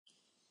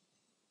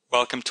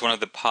Welcome to one of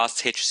the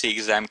past HSC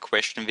exam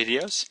question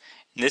videos.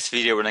 In this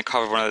video we're going to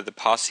cover one of the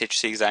past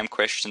HSC exam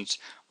questions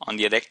on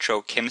the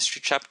electrochemistry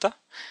chapter.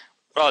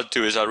 What I'll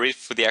do is I'll read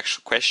through the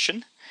actual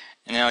question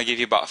and then I'll give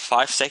you about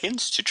 5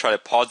 seconds to try to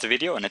pause the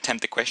video and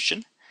attempt the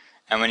question.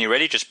 And when you're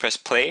ready, just press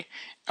play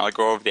and I'll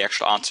go over the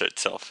actual answer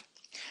itself.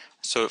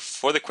 So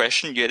for the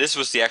question, this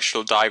was the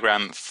actual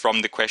diagram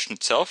from the question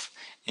itself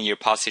in your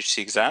past HSC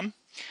exam.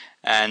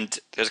 And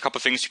there's a couple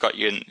of things. You've got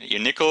your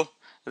nickel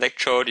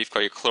electrode, you've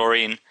got your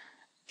chlorine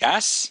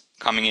gas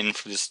coming in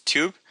through this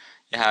tube.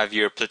 You have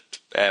your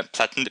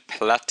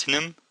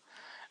platinum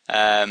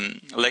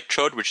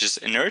electrode, which is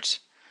inert.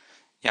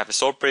 You have a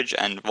salt bridge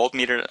and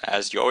voltmeter,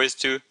 as you always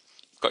do.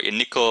 You've got your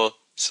nickel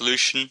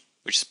solution,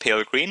 which is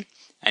pale green,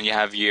 and you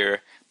have your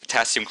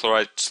potassium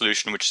chloride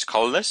solution, which is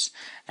colorless.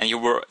 And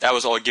that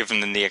was all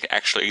given in the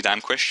actual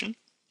exam question.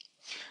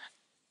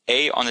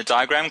 A, on the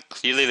diagram,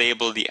 clearly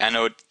label the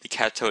anode, the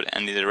cathode,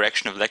 and the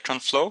direction of electron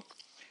flow.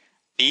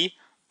 B,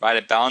 write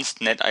a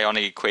balanced net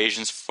ionic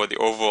equations for the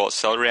overall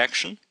cell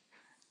reaction.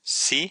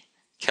 C,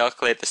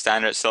 calculate the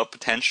standard cell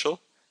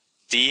potential.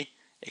 D,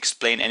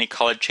 explain any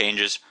color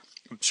changes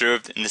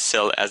observed in the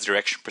cell as the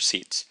reaction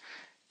proceeds.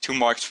 2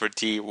 marks for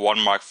D, 1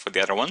 mark for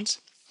the other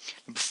ones.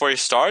 Before you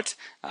start,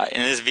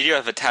 in this video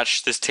I've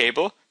attached this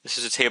table. This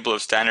is a table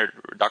of standard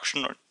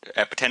reduction or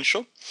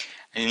potential,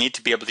 and you need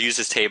to be able to use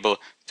this table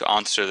to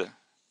answer a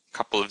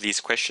couple of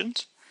these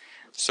questions.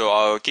 So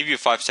I'll give you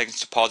 5 seconds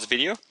to pause the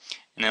video,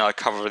 and then I'll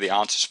cover the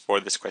answers for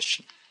this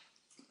question.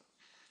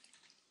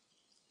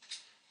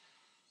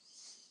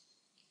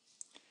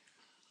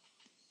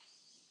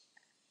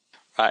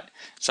 Right,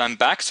 so I'm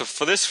back. So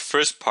for this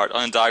first part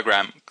on the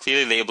diagram,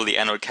 clearly label the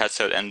anode,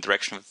 cathode, and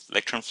direction of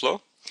electron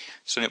flow.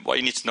 So what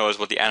you need to know is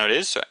what the anode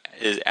is. So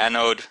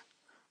anode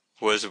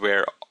was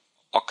where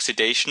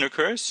oxidation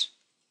occurs.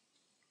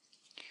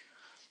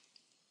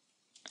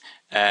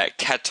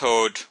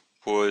 Cathode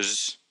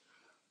was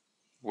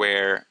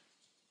where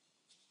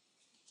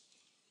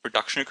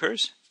reduction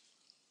occurs.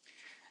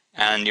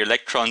 And your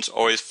electrons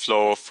always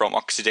flow from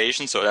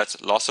oxidation, so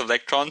that's loss of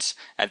electrons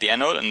at the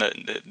anode, and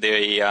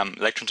the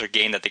electrons are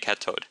gained at the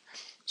cathode.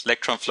 So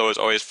electron flow is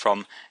always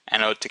from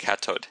anode to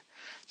cathode.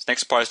 So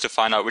next part is to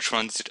find out which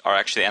ones are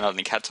actually anode and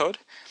the cathode,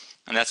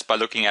 and that's by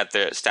looking at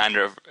the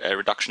standard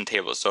reduction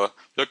table. So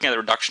looking at the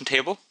reduction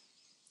table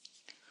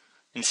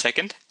in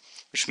second,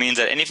 which means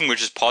that anything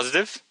which is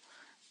positive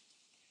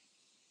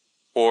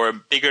or a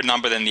bigger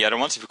number than the other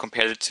ones, if you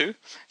compare the two,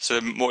 so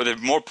the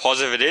more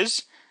positive it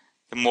is,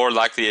 the more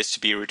likely it is to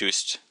be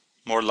reduced.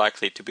 More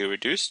likely to be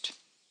reduced.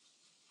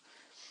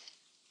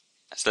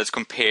 So let's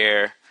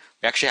compare.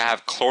 We actually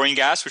have chlorine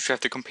gas, which we have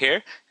to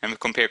compare, and we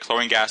compare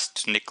chlorine gas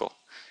to nickel.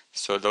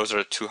 So those are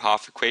the 2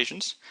 half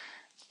equations.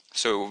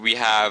 So we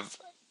have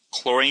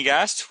chlorine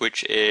gas,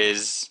 which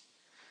is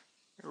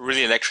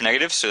really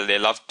electronegative, so they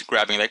love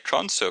grabbing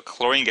electrons. So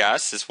chlorine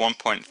gas is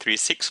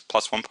 1.36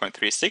 plus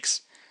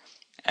 1.36,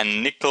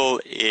 and nickel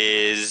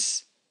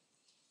is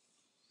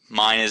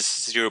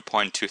minus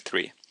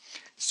 0.23.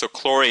 So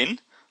chlorine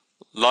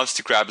loves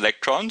to grab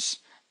electrons,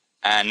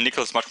 and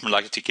nickel is much more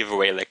likely to give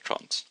away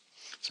electrons.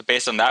 So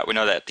based on that, we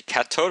know that the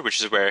cathode, which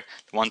is where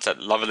the ones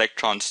that love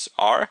electrons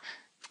are,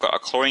 we've got our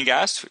chlorine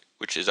gas,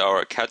 which is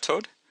our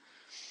cathode.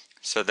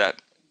 So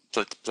that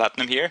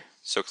platinum here.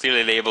 So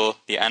clearly label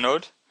the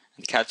anode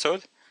and the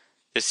cathode.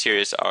 This here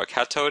is our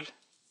cathode.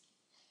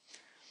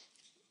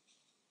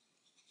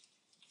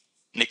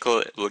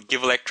 Nickel will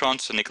give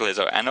electrons, so nickel is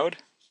our anode.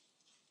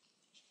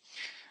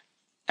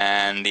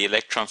 And the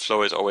electron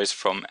flow is always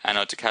from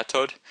anode to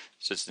cathode,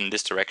 so it's in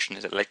this direction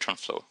is electron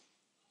flow.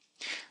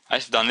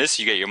 As you've done this,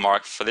 you get your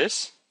mark for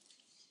this.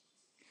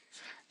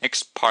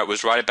 Next part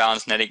was write a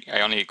balanced net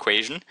ionic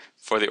equation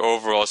for the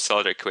overall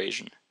cellular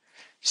equation.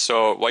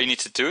 So what you need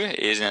to do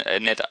is a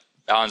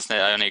balanced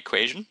net ionic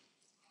equation.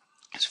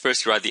 So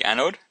first you write the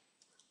anode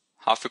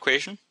half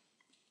equation,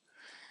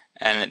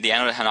 and the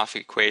anode half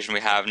equation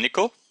we have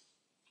nickel,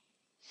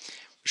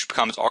 which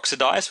becomes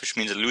oxidized, which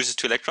means it loses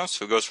 2 electrons.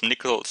 So it goes from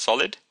nickel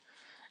solid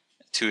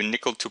to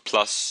nickel 2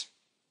 plus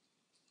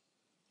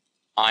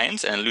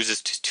ions, and it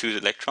loses 2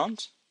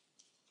 electrons.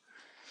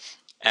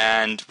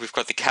 And we've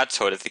got the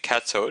cathode. At the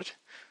cathode,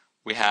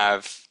 we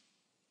have,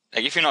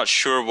 like, if you're not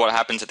sure what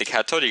happens at the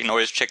cathode, you can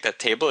always check that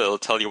table. It'll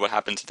tell you what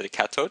happens at the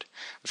cathode.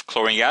 With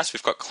chlorine gas,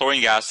 we've got chlorine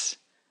gas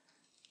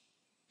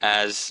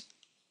as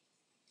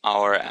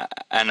our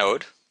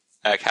anode,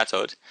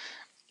 cathode,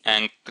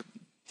 and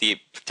the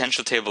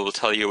potential table will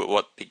tell you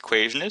what the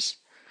equation is.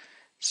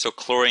 So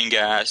chlorine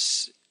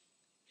gas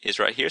is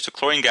right here. So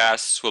chlorine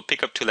gas will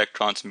pick up 2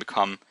 electrons and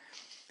become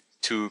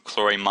 2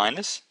 chlorine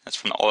minus.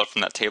 That's all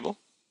from that table.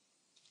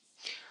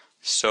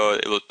 So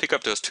it will pick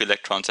up those 2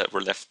 electrons that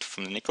were left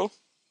from the nickel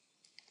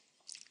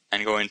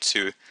and go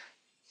into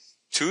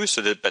 2,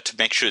 but to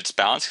make sure it's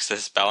balanced, because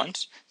this is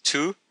balanced,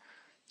 2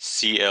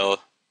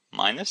 Cl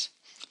minus.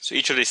 So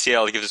each of these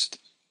Cl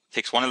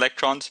takes 1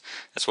 electron.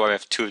 That's why we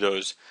have 2 of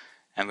those.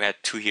 And we had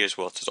 2 here as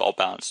well, so it's all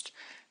balanced.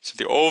 So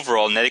the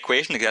overall net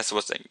equation, that's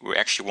what we're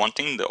actually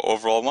wanting, the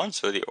overall one.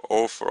 So the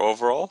O for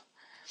overall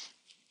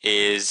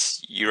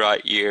is you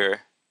write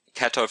your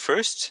cathode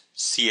first,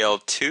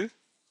 Cl2.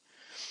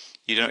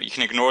 You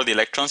can ignore the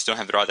electrons, don't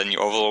have to write any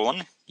overall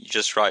one. You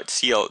just write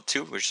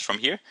Cl2, which is from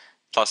here,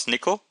 plus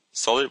nickel,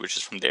 solid, which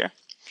is from there.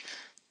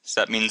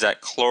 So that means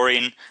that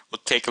chlorine will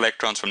take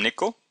electrons from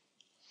nickel,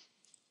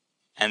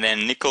 and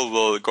then nickel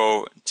will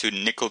go to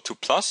nickel 2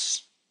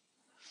 plus,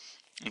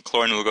 and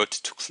chlorine will go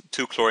to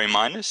 2 chlorine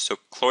minus. So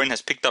chlorine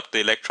has picked up the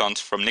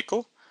electrons from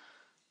nickel,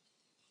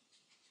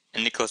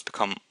 and nickel has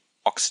become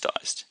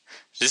oxidized.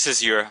 So this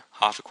is your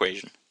half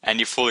equation, and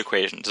your full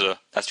equation, so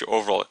that's your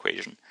overall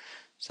equation.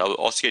 So I will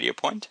also get your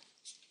point.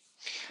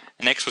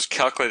 And next was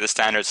calculate the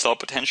standard cell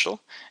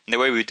potential. And the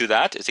way we do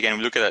that is, again,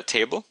 we look at that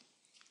table.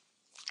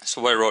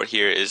 So what I wrote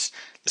here is,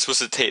 this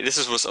was of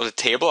the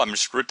table. I'm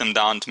just written them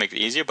down to make it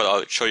easier, but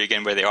I'll show you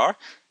again where they are.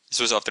 This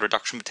was of the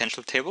reduction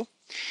potential table.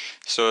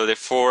 So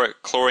therefore,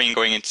 chlorine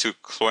going into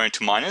chlorine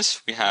 2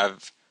 minus, we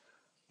have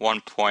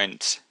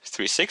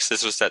 1.36.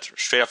 This was that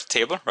straight off the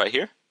table right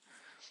here.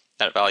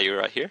 That value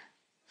right here.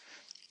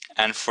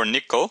 And for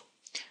nickel,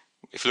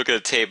 if you look at the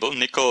table,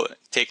 nickel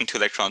taking 2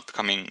 electrons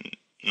becoming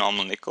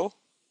normal nickel.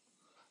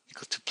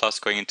 Nickel 2 plus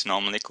going into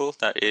normal nickel.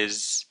 That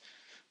is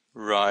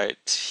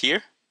right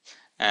here.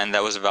 And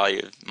that was a value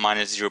of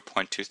minus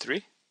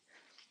 0.23.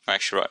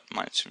 Actually, right,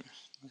 minus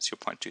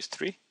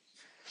 0.23.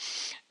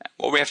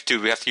 What we have to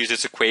do, we have to use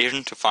this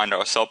equation to find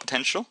our cell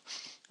potential.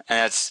 And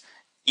that's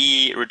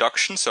E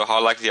reduction, so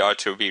how likely they are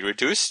to be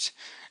reduced.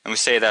 And we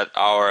say that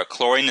our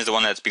chlorine is the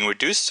one that's being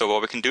reduced. So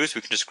what we can do is we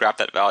can just grab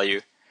that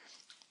value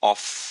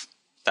off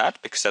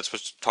that, because that's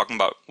what's talking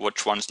about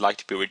which ones like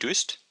to be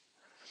reduced.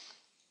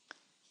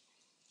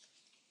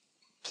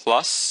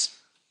 Plus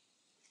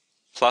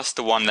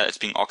the one that is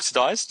being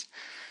oxidized.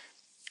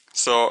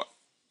 So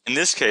in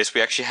this case,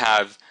 we actually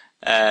have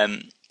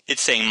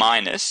it's saying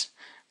minus,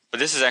 but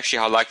this is actually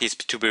how likely it's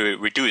to be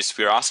reduced.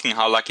 We're asking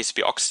how likely it's to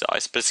be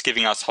oxidized, but it's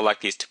giving us how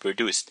likely it's to be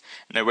reduced.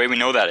 And the way we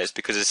know that is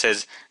because it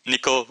says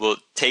nickel will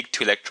take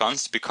 2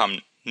 electrons to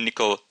become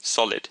nickel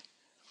solid,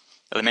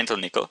 elemental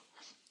nickel.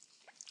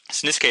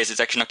 So in this case, it's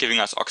actually not giving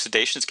us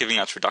oxidation, it's giving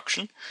us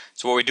reduction.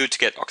 So what we do to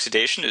get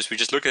oxidation is we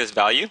just look at this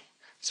value.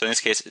 So in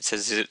this case, it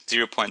says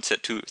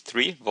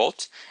 0.23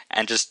 volts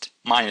and just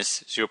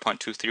minus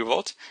 0.23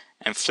 volts,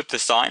 and flip the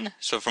sign.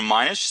 So from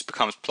minus just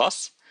becomes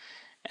plus,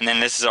 and then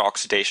this is our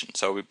oxidation.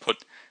 So we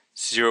put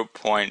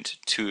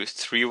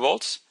 0.23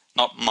 volts,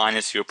 not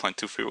minus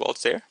 0.23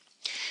 volts there,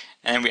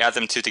 and then we add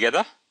them two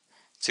together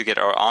to get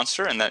our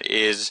answer, and that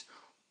is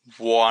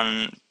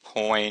 1.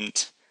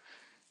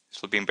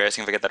 This will be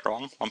embarrassing if I get that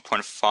wrong.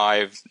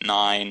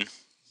 1.59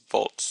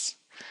 volts.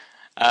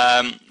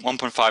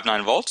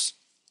 1.59 volts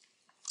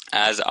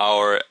as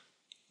our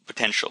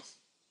potential.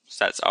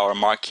 So that's our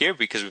mark here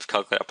because we've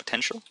calculated our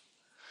potential.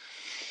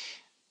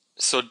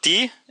 So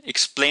D,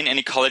 explain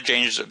any color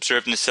changes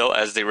observed in the cell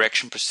as the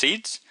reaction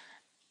proceeds.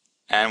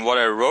 And what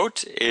I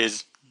wrote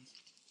is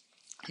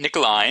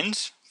nickel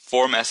ions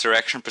form as the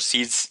reaction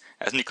proceeds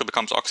as nickel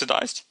becomes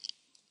oxidized.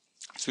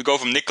 So we go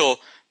from nickel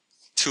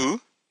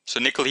 2, so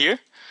nickel here,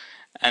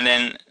 and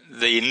then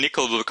the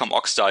nickel will become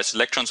oxidized.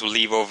 Electrons will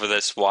leave over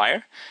this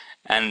wire,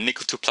 and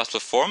nickel 2 plus will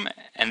form,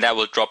 and that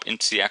will drop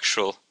into the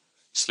actual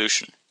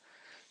solution.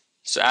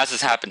 So as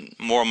this happens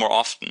more and more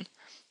often,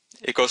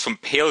 it goes from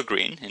pale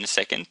green in a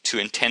second to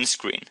intense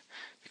green,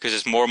 because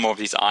there's more and more of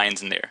these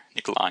ions in there,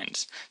 nickel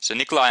ions. So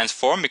nickel ions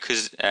form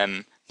because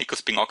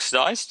nickel's being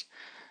oxidized.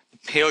 The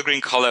pale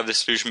green color of the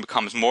solution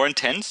becomes more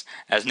intense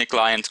as nickel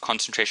ions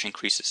concentration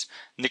increases.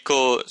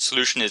 Nickel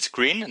solution is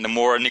green, and the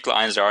more nickel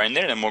ions there are in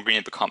there, the more green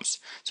it becomes.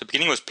 So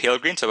beginning was pale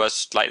green, so it was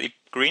slightly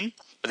green,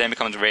 but then it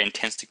becomes very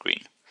intensely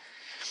green.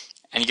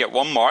 And you get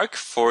 1 mark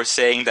for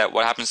saying that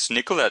what happens to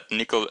nickel, that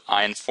nickel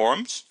ion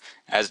forms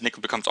as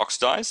nickel becomes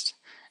oxidized.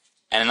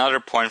 And another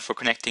point for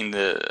connecting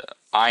the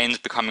ions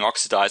becoming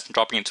oxidized and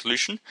dropping in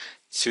solution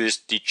to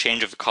the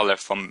change of the color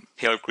from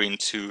pale green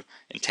to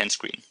intense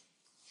green.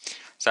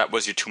 So that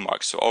was your 2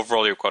 marks. So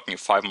overall you've gotten your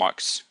 5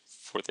 marks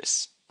for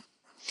this.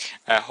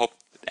 I hope,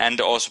 and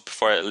also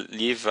before I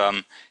leave,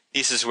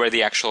 this is where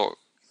the actual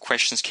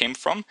questions came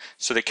from.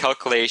 So the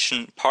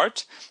calculation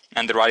part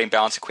and the writing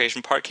balance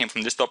equation part came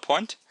from this dot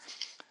point.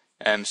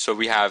 So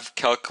we have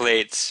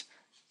calculate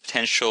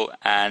potential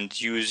and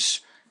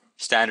use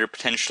standard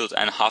potentials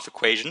and half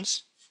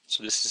equations.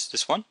 So this is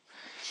this one.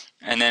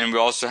 And then we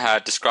also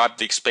had described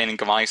the explaining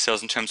galvanic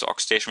cells in terms of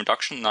oxidation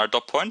reduction in our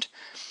dot point.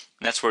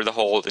 And that's where the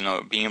whole,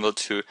 being able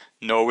to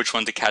know which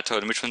one's the cathode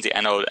and which one's the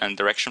anode and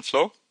direction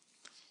flow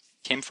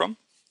came from.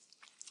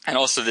 And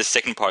also this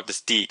second part,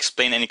 this D,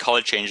 explain any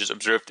color changes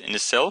observed in the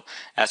cell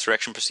as the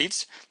reaction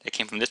proceeds. That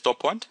came from this dot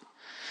point.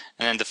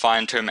 And then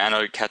define term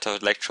anode,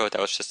 cathode, electrode,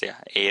 that was just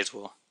A as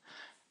well.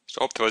 So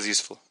I hope that was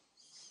useful.